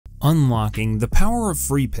Unlocking the power of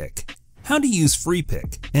Freepik. How to use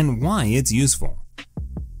Freepik and why it's useful.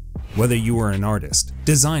 Whether you are an artist,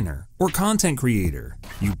 designer, or content creator,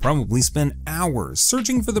 you probably spend hours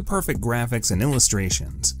searching for the perfect graphics and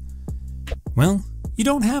illustrations. Well, you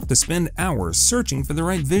don't have to spend hours searching for the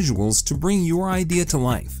right visuals to bring your idea to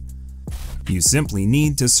life. You simply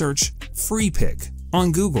need to search Freepik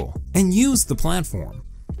on Google and use the platform.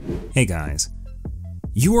 Hey guys,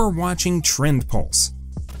 you are watching Trend Pulse,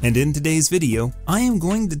 and in today's video, I am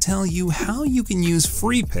going to tell you how you can use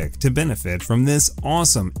Freepik to benefit from this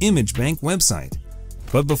awesome image bank website.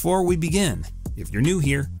 But before we begin, if you're new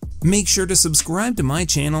here, make sure to subscribe to my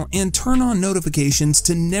channel and turn on notifications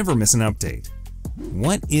to never miss an update.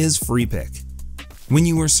 What is Freepik? When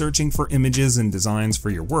you are searching for images and designs for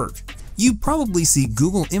your work, you probably see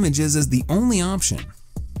Google Images as the only option.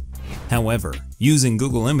 However, using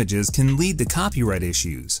Google Images can lead to copyright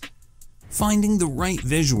issues. Finding the right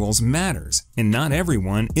visuals matters, and not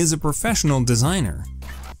everyone is a professional designer.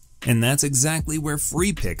 And that's exactly where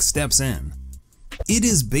Freepik steps in. It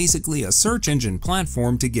is basically a search engine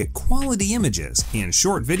platform to get quality images and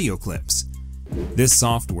short video clips. This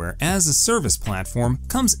software as a service platform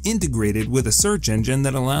comes integrated with a search engine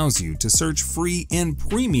that allows you to search free and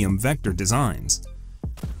premium vector designs.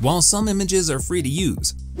 While some images are free to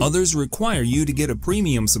use, others require you to get a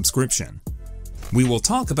premium subscription. We will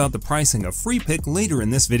talk about the pricing of Freepik later in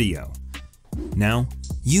this video. Now,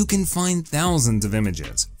 you can find thousands of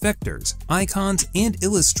images, vectors, icons, and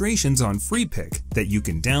illustrations on Freepik that you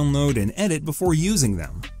can download and edit before using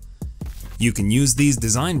them. You can use these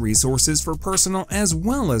design resources for personal as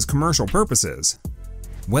well as commercial purposes.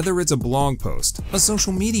 Whether it's a blog post, a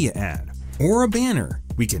social media ad, or a banner,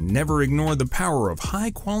 we can never ignore the power of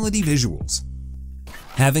high-quality visuals.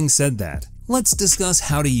 Having said that, let's discuss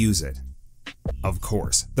how to use it. Of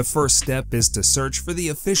course, the first step is to search for the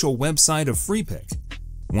official website of Freepik.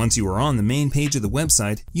 Once you are on the main page of the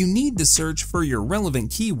website, you need to search for your relevant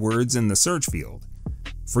keywords in the search field.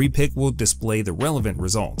 Freepik will display the relevant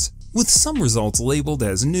results, with some results labeled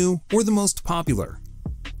as new or the most popular.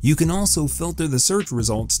 You can also filter the search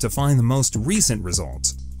results to find the most recent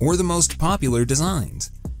results or the most popular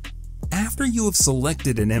designs. After you have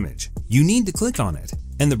selected an image, you need to click on it,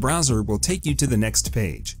 and the browser will take you to the next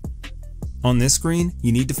page. On this screen,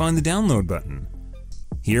 you need to find the download button.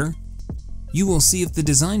 Here, you will see if the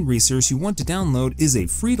design resource you want to download is a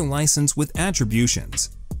free-to-license with attributions.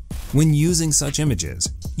 When using such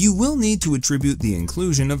images, you will need to attribute the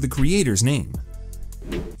inclusion of the creator's name.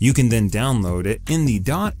 You can then download it in the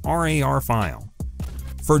 .rar file.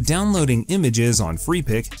 For downloading images on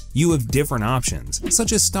Freepik, you have different options,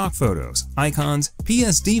 such as stock photos, icons,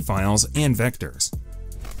 PSD files, and vectors.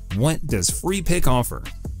 What does Freepik offer?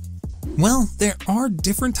 Well, there are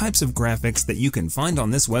different types of graphics that you can find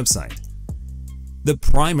on this website. The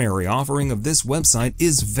primary offering of this website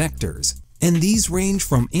is vectors, and these range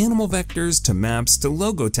from animal vectors to maps to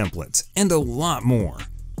logo templates and a lot more.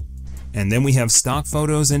 And then we have stock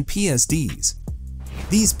photos and PSDs.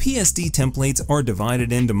 These PSD templates are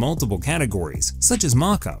divided into multiple categories, such as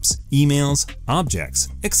mockups, emails, objects,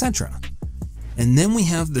 etc. And then we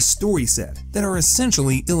have the story set that are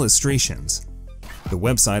essentially illustrations. The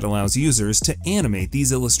website allows users to animate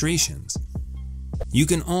these illustrations. You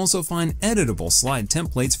can also find editable slide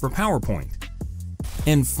templates for PowerPoint.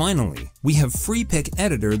 And finally, we have Freepik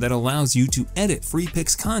Editor that allows you to edit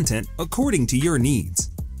Freepik's content according to your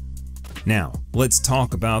needs. Now, let's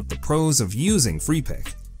talk about the pros of using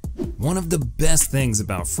Freepik. One of the best things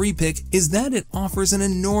about Freepik is that it offers an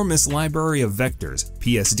enormous library of vectors,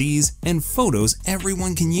 PSDs, and photos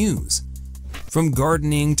everyone can use. From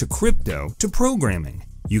gardening to crypto to programming,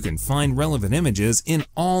 you can find relevant images in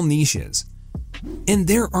all niches. And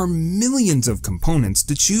there are millions of components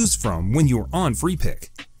to choose from when you're on Freepik.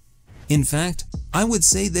 In fact, I would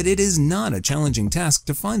say that it is not a challenging task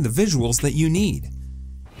to find the visuals that you need.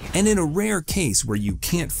 And in a rare case where you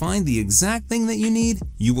can't find the exact thing that you need,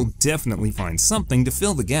 you will definitely find something to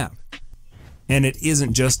fill the gap. And it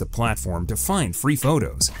isn't just a platform to find free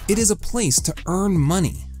photos, it is a place to earn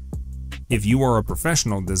money. If you are a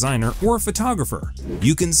professional designer or a photographer,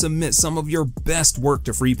 you can submit some of your best work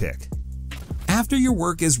to Freepik. After your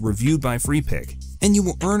work is reviewed by Freepik, and you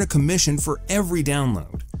will earn a commission for every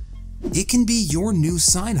download. It can be your new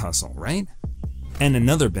side hustle, right? And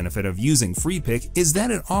another benefit of using Freepik is that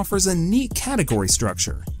it offers a neat category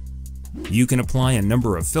structure. You can apply a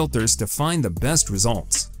number of filters to find the best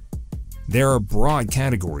results. There are broad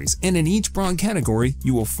categories, and in each broad category,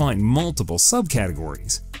 you will find multiple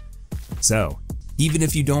subcategories. So, Even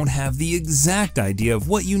if you don't have the exact idea of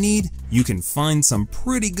what you need, you can find some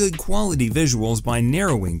pretty good quality visuals by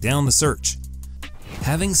narrowing down the search.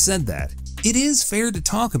 Having said that, it is fair to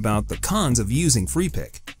talk about the cons of using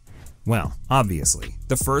Freepik. Well, obviously,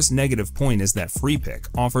 the first negative point is that Freepik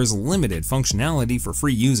offers limited functionality for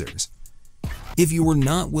free users. If you are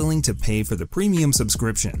not willing to pay for the premium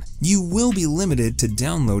subscription, you will be limited to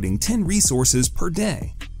downloading 10 resources per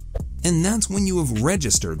day. And that's when you have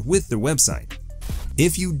registered with the website.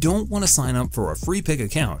 If you don't want to sign up for a Freepik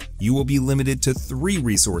account, you will be limited to 3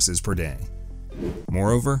 resources per day.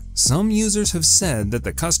 Moreover, some users have said that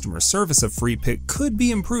the customer service of Freepik could be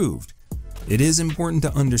improved. It is important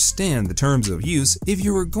to understand the terms of use if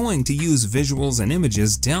you are going to use visuals and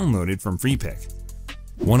images downloaded from Freepik.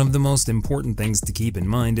 One of the most important things to keep in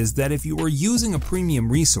mind is that if you are using a premium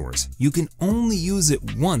resource, you can only use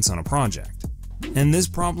it once on a project. And this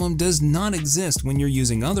problem does not exist when you're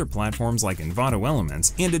using other platforms like Envato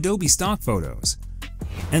Elements and Adobe Stock Photos.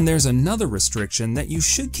 And there's another restriction that you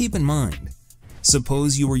should keep in mind.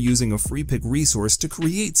 Suppose you are using a Freepik resource to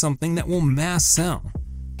create something that will mass sell.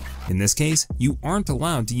 In this case, you aren't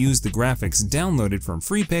allowed to use the graphics downloaded from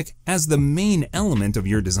Freepik as the main element of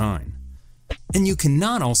your design. And you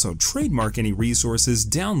cannot also trademark any resources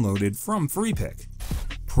downloaded from Freepik.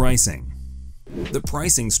 Pricing. The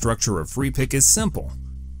pricing structure of Freepik is simple.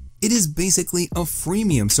 It is basically a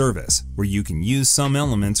freemium service where you can use some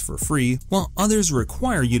elements for free while others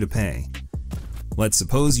require you to pay. Let's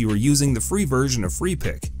suppose you are using the free version of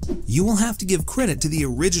Freepik. You will have to give credit to the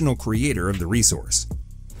original creator of the resource.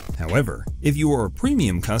 However, if you are a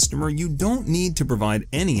premium customer, you don't need to provide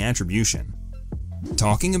any attribution.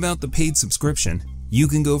 Talking about the paid subscription, you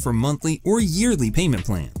can go for monthly or yearly payment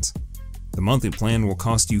plans. The monthly plan will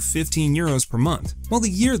cost you €15 per month, while the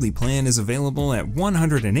yearly plan is available at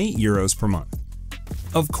 €108 per month.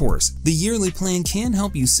 Of course, the yearly plan can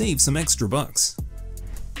help you save some extra bucks.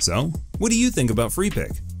 So, what do you think about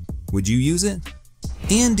Freepik? Would you use it?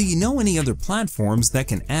 And do you know any other platforms that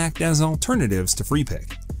can act as alternatives to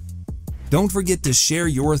Freepik? Don't forget to share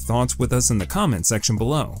your thoughts with us in the comment section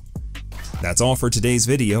below. That's all for today's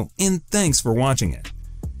video, and thanks for watching it.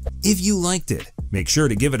 If you liked it, make sure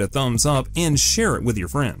to give it a thumbs up and share it with your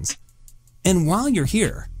friends. And while you're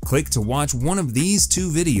here, click to watch one of these 2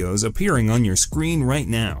 videos appearing on your screen right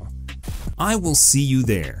now. I will see you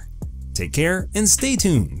there. Take care and stay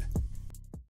tuned.